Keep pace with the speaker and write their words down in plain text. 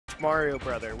Mario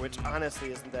Brother, which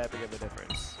honestly isn't that big of a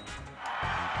difference.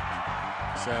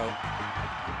 So,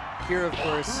 here, of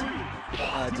course,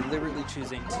 deliberately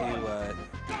choosing to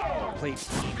play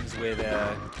teams with,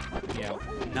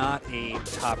 not a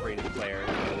top-rated player.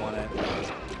 You want to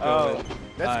go with,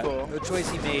 that's cool. The choice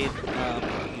he made,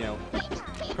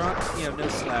 KRONK, no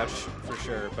slouch for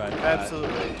sure, but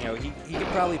absolutely, he could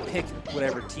probably pick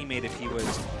whatever teammate if he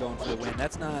was going for the win.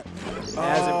 That's not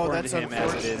as important to him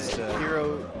as it is to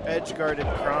Hero edge-guarded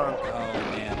KRONK. Oh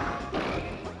man.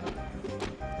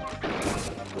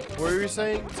 What were you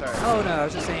saying? Sorry. Oh no, I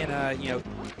was just saying,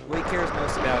 what he cares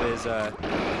most about is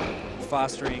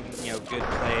fostering, good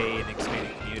play and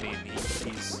expanding community. And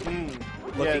he's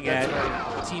looking at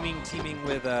teaming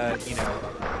with,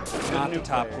 not the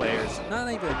top players. Not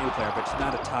even a new player, but just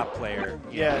not a top player.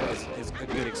 Is a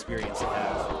good experience to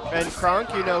have. And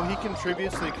KRONK, he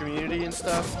contributes to the community and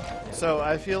stuff. So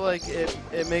I feel like it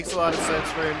makes a lot of sense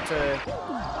for him to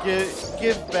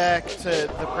give back to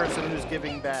the person who's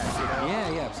giving back.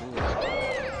 Yeah, absolutely.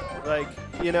 Like,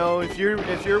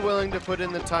 if you're willing to put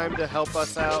in the time to help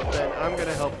us out, then I'm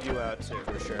gonna help you out too.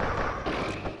 For sure.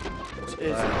 Which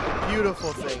is a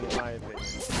beautiful thing in my opinion.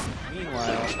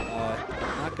 Meanwhile,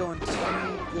 not going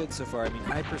too good so far. I mean,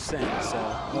 high percent. So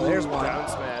there's one. Down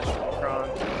smash from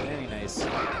KRONK. Very nice.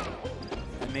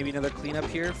 And maybe another cleanup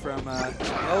here from.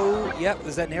 Yep.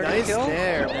 Is that Nair nice kill?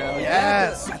 Nair. No,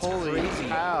 Yes. That's Holy crazy.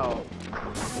 cow.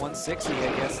 160.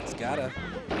 I guess it's gotta.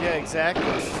 Yeah,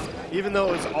 exactly. Even though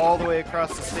it was all the way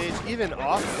across the stage, even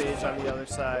off stage on the other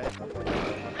side.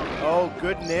 Oh,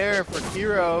 good Nair for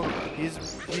Kero. He's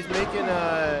making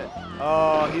a.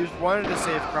 Oh, he wanted to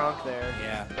save KRONK there.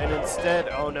 Yeah. And instead,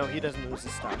 oh no, he doesn't lose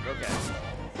his stock. Okay.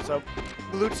 So,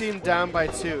 blue team down by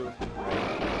 2.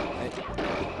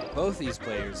 Both these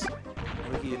players,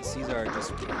 Maliki and Caesar, are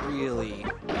just really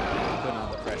putting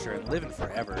on the pressure and living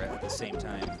forever at the same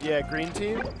time. Yeah, green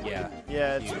team? Yeah.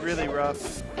 Yeah, it's really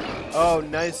rough. Oh,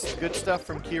 nice. Good stuff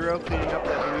from Kero, cleaning up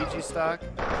that Luigi stock.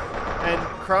 And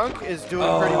KRONK is doing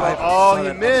pretty well. Oh,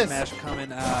 he missed. Smash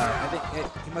coming. I think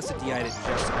he must have DI'd it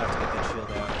just enough to get that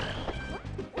shield out.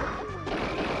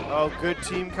 Oh, good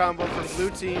team combo from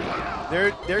blue team.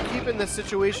 They're keeping the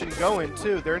situation going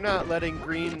too. They're not letting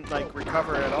green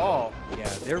recover at all. Yeah,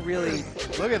 they're really.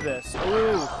 Look at this.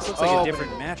 Ooh, this looks like a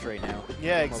different match right now.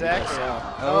 Yeah, exactly.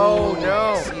 Oh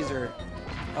no! Caesar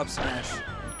up smash,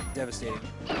 devastating.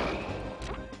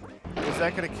 Is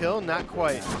that gonna kill? Not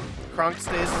quite. KRONK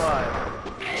stays alive.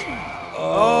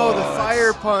 Oh, the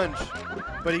fire punch!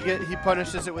 But he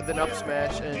punishes it with an up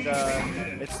smash, and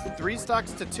it's 3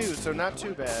 stocks to 2, so not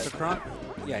too bad. So KRONK,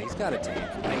 yeah, he's got a tank.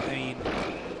 I mean,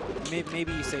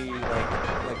 maybe you say you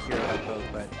like Hero had both,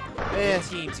 but in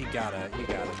teams you gotta.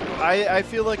 I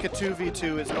feel like a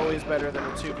 2v2 is always better than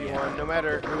a 2v1, no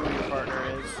matter who your partner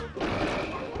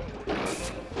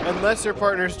is. Unless your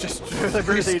partner's just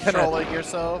deliberately trolling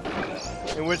yourself,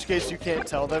 in which case you can't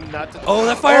tell them not to. Oh,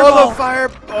 that fireball! Oh, the fire!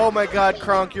 Oh my God,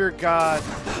 KRONK, you're God.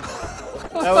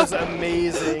 That was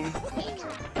amazing.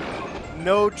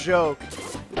 No joke.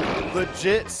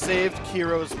 Legit saved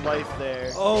Kero's life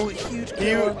there. Oh, huge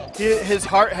kill. His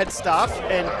heart had stopped,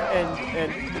 and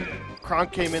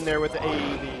KRONK came in there with the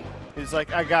AED. He's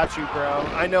like, I got you, bro.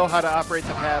 I know how to operate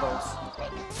the paddles.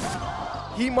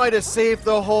 He might have saved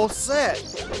the whole set.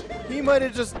 He might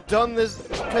have just done this,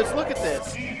 because look at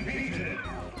this.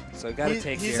 So gotta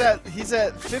take he's care. He's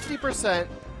at 50%.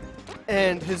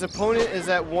 And his opponent is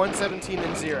at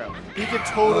 117-0. He could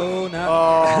totally.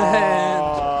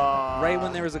 Right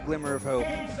when there was a glimmer of hope,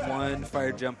 one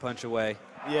fire jump punch away.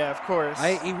 Yeah, of course.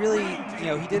 He really,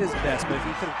 he did his best, but if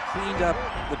he could have cleaned up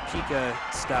the Pika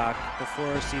stock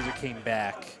before Caesar came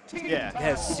back, yeah, he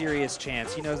has serious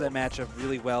chance. He knows that matchup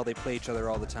really well. They play each other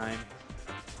all the time.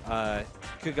 Could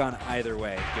have gone either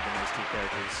way, given those two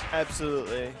characters.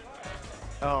 Absolutely.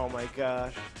 Oh my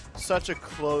gosh. Such a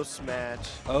close match.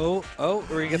 Oh,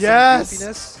 we're going to get some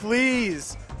goofiness?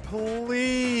 Please.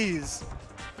 Please.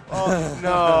 Oh,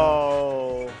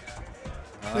 no.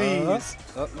 Please.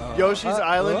 Yoshi's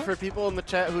Island, for people in the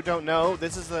chat who don't know,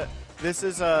 this is a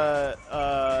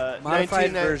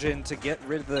modified version to get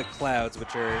rid of the clouds,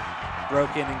 which are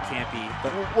broken and campy.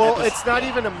 But well, it's not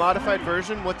even a modified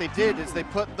version. What they did is they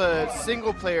put the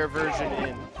single-player version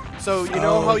in. So you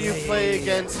know how you play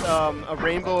against a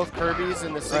rainbow of Kirby's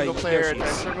in the single-player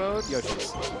adventure mode?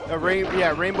 Yoshi's.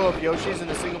 Rainbow of Yoshi's in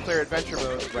the single-player adventure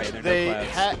mode. Right.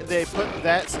 They put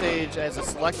that stage as a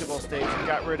selectable stage and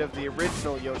got rid of the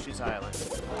original Yoshi's Island.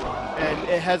 And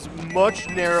it has much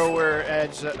narrower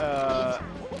edge of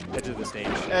the stage.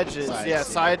 Edges,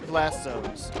 side blast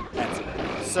zones. That's it.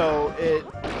 So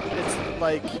it's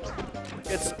like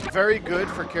it's very good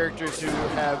for characters who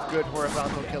have good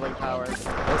horizontal killing power. Let's get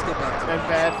back to And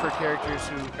bad for characters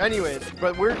who... Anyways,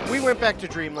 but we went back to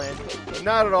Dreamland.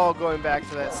 Not at all going back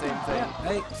to that same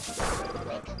thing.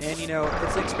 Yeah, and, you know,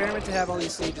 it's an experiment to have all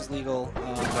these stages legal,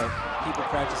 but people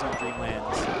practice on Dreamland.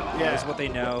 Yeah. That's what they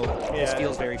know. Yeah. This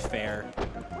feels very fair.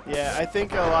 Yeah, I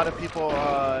think a lot of people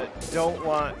don't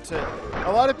want to...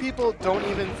 A lot of people don't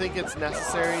even think it's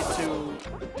necessary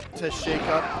to shake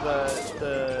up the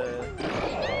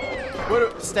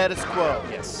status quo.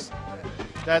 Yes.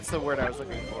 That's the word I was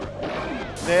looking for.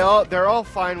 They're all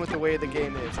fine with the way the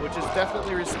game is, which is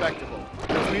definitely respectable.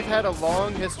 Because we've had a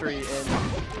long history,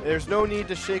 and there's no need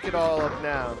to shake it all up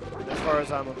now, as far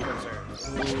as I'm concerned.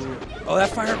 Ooh. Oh, that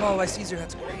fireball by Caesar,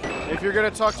 that's great. If you're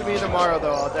going to talk to me tomorrow,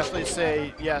 though, I'll definitely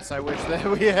say, yes, I wish that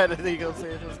we had illegal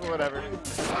stages, whatever.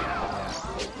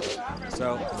 Yeah.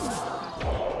 So,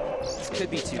 this could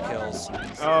be 2 kills.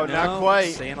 Oh, no, not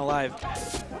quite. Staying alive.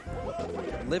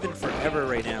 Living forever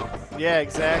right now. Yeah,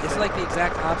 exactly. It's like the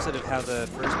exact opposite of how the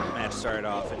first match started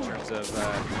off in terms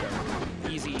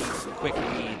of easy, quick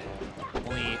lead.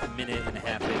 Only a minute and a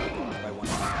half in by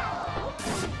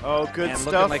 1. Oh, good and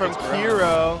stuff like from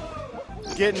Kero.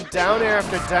 Getting down air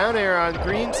after down air on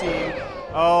green team.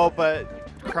 Oh, but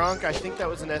KRONK, I think that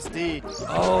was an SD.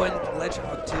 Oh, and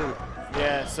Ledgehog too.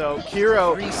 Yeah, so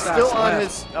Kero 3 still stocks on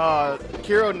left. his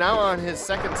Kero now on his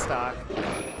second stock,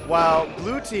 while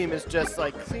blue team is just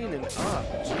like cleaning up.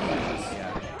 Jeez,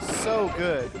 Yeah. so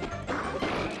good.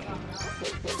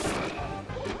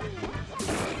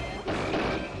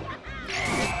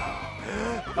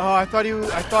 Oh, I thought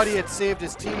he had saved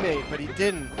his teammate, but he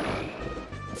didn't.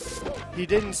 He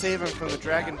didn't save him from the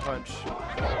Dragon Punch.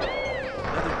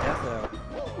 Another death though.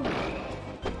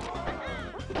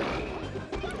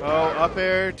 Oh, up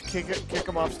air to kick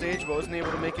him off stage, but wasn't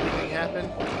able to make anything happen.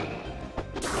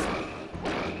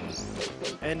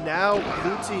 And now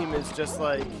blue team is just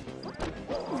like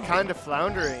kind of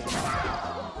floundering.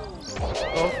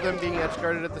 Both of them being edge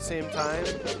guarded at the same time,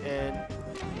 and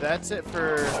that's it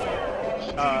for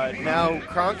now.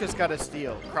 KRONK has got to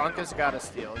steal. KRONK has got to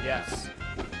steal. Yes.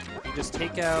 You just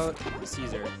take out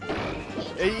Caesar.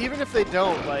 Even if they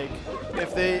don't, like,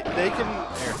 if they can.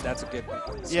 There, that's a good.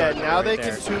 Yeah, now right they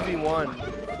there. can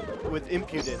 2v1 with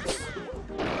impudence.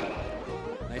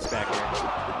 Nice back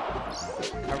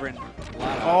air. Covering a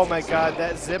lot of Oh my options. God,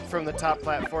 that zip from the top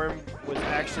platform was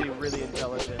actually really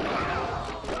intelligent.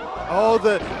 Oh,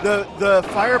 the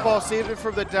fireball saved it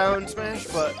from the down smash,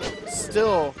 but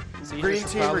still, Caesar's green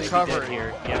team probably dead recovering.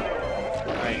 here. Yep.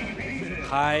 All right.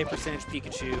 High percentage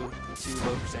Pikachu, 2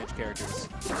 low percentage characters.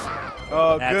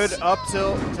 Oh, That's- good up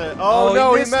tilt to. Oh,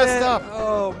 no, he messed it. up.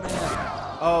 Oh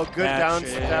man. Oh, good That down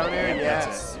should- air. yeah,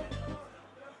 that's Yes.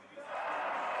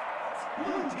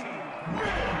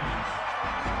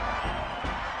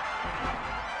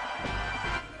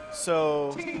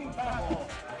 So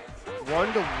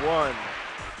 1-1,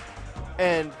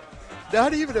 and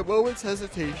not even a moment's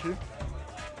hesitation.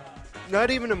 Not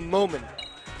even a moment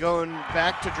going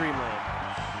back to Dreamland.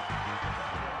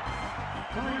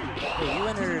 Hey, you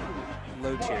entered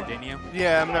low tier, didn't you?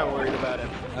 Yeah, I'm not worried about it.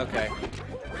 Okay.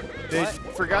 They What?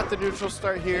 forgot the neutral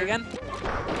start here. Again?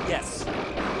 Yes.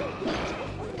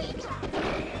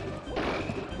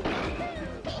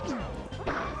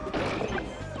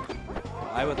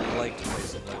 I would like to play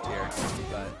some low tier,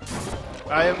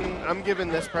 but I'm giving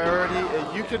this priority.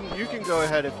 You can go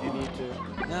ahead if you need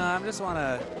to. no, I just want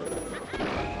to.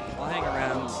 I'll hang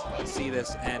around, see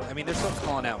this, and I mean, they're still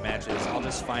calling out matches. I'll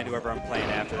just find whoever I'm playing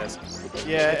after this.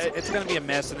 Yeah, It's going to be a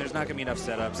mess, and there's not going to be enough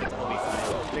setups. It'll be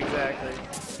fine. exactly.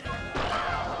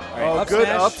 All right, Oh, up good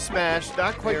smash. up smash.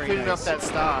 Not quite Very cleaning nice. up that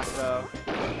stock though.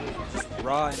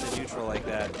 Raw into neutral like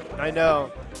that. I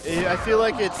know. I feel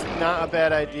like it's not a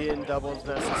bad idea in doubles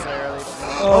necessarily.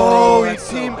 Oh, he that's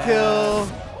so team bad. kill.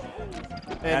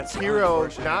 And That's Kero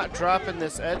unfortunate. not dropping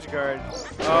this edge guard.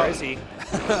 Where is he?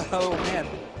 Oh, man.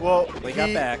 Well, We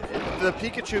got back. The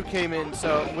Pikachu came in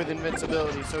so with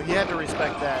invincibility, so he had to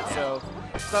respect that. So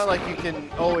it's not like you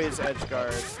can always edge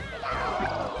guard. Caesar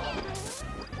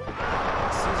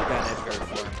got an edge guard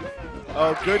for him.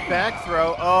 Oh, good back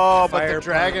throw. Oh, but Fire the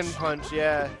dragon punch. punch,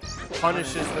 yeah,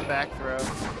 punishes the back throw.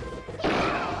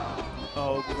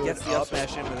 Oh, good Gets the up up.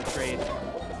 smash in with a trade.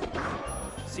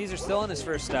 Caesar's still in his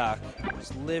first stock.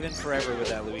 Just living forever with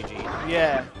that Luigi.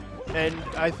 Yeah, and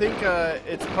I think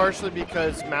it's partially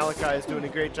because Maliki is doing a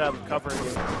great job of covering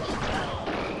him.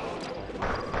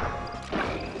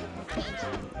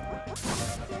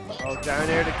 Oh, down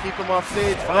there to keep him off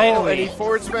stage. Oh, Finally. and he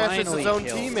forward smashes Finally his own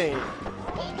killed.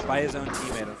 teammate. By his own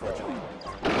teammate, unfortunately.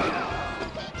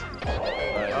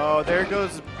 But Oh, there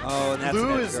goes. Oh, and that's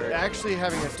Blue an is edge guard. actually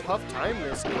having a tough time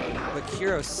this game. But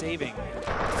Kiro saving.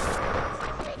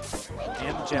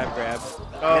 And the jab grab.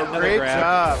 Oh, And another great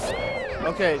grab. job.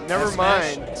 Okay, never F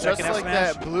smash. mind. Just Second F like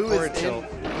smash, that, Blue forward is tilt.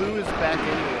 Blue is back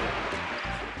into it.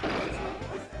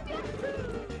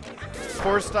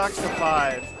 4 stocks to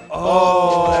 5.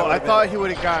 Oh, that I would've thought been- he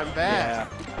would have gotten back.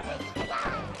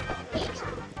 Yeah.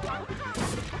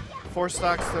 4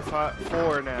 stocks to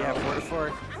 4 now. Yeah, 4 to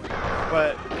 4.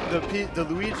 But the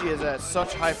Luigi is at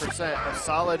such high percent. A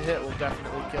solid hit will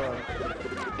definitely kill him.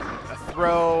 A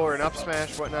throw or an up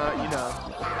smash, whatnot, you know.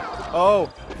 Oh,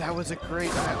 that was a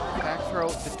great back throw.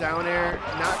 The down air,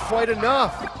 not quite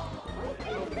enough.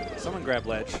 Someone grab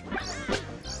ledge.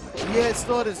 Yeah, it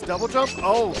still had his double jump.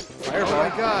 Oh, Fireball. Oh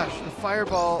my gosh, the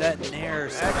fireball That nair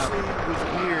set actually up.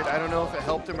 was weird. I don't know if it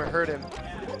helped him or hurt him.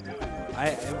 I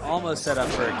am almost set up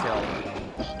for a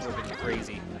kill. It would have been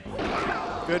crazy.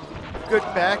 Good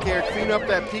back air. Clean up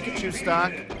that Pikachu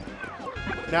stock.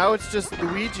 Now it's just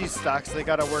Luigi's stocks they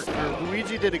got to work through.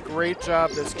 Luigi did a great job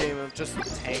this game of just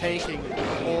tanking the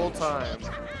whole time.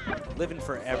 Living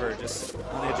forever, just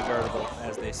unedgeguardable,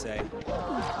 as they say.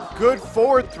 Good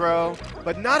forward throw,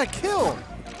 but not a kill.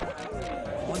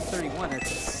 131,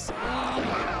 that's insane.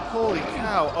 Holy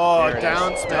cow. Oh, There it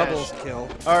down is. smash. Doubles kill.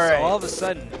 All right. So all of a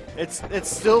sudden. It's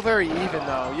still very even,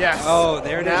 though. Yes. Oh,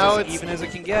 there it is. Now As even as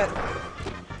it can get.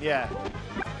 Yeah.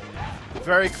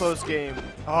 Very close game.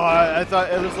 Oh, I thought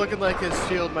it was looking like his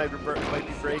shield might be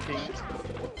breaking.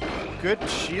 Good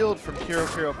shield from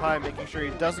Kerokeroppi, making sure he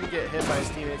doesn't get hit by his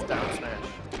teammate's down smash.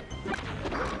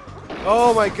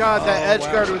 Oh my god, that edge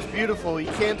guard was beautiful. He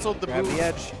canceled the Grab boot. the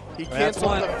edge. He That's canceled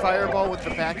one. the fireball with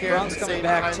the back air at Kronk's the coming same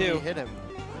back time too. he hit him.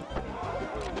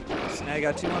 So now you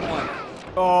got 2-on-1.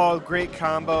 Oh, great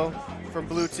combo from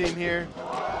blue team here.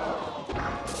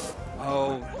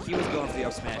 Oh, he was going for the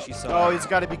up smash. You saw. Oh, he's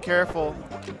got to be careful.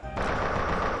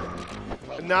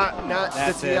 Not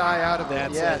That's the DI it. out of it.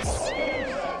 That's Yes.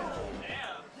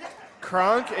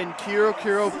 KRONK and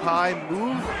Kerokeroppi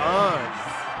move on.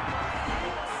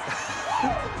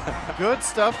 Good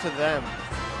stuff to them.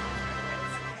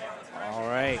 All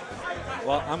right.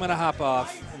 Well, I'm going to hop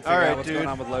off and figure All right, out what's dude. going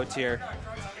on with low tier.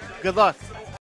 Good luck.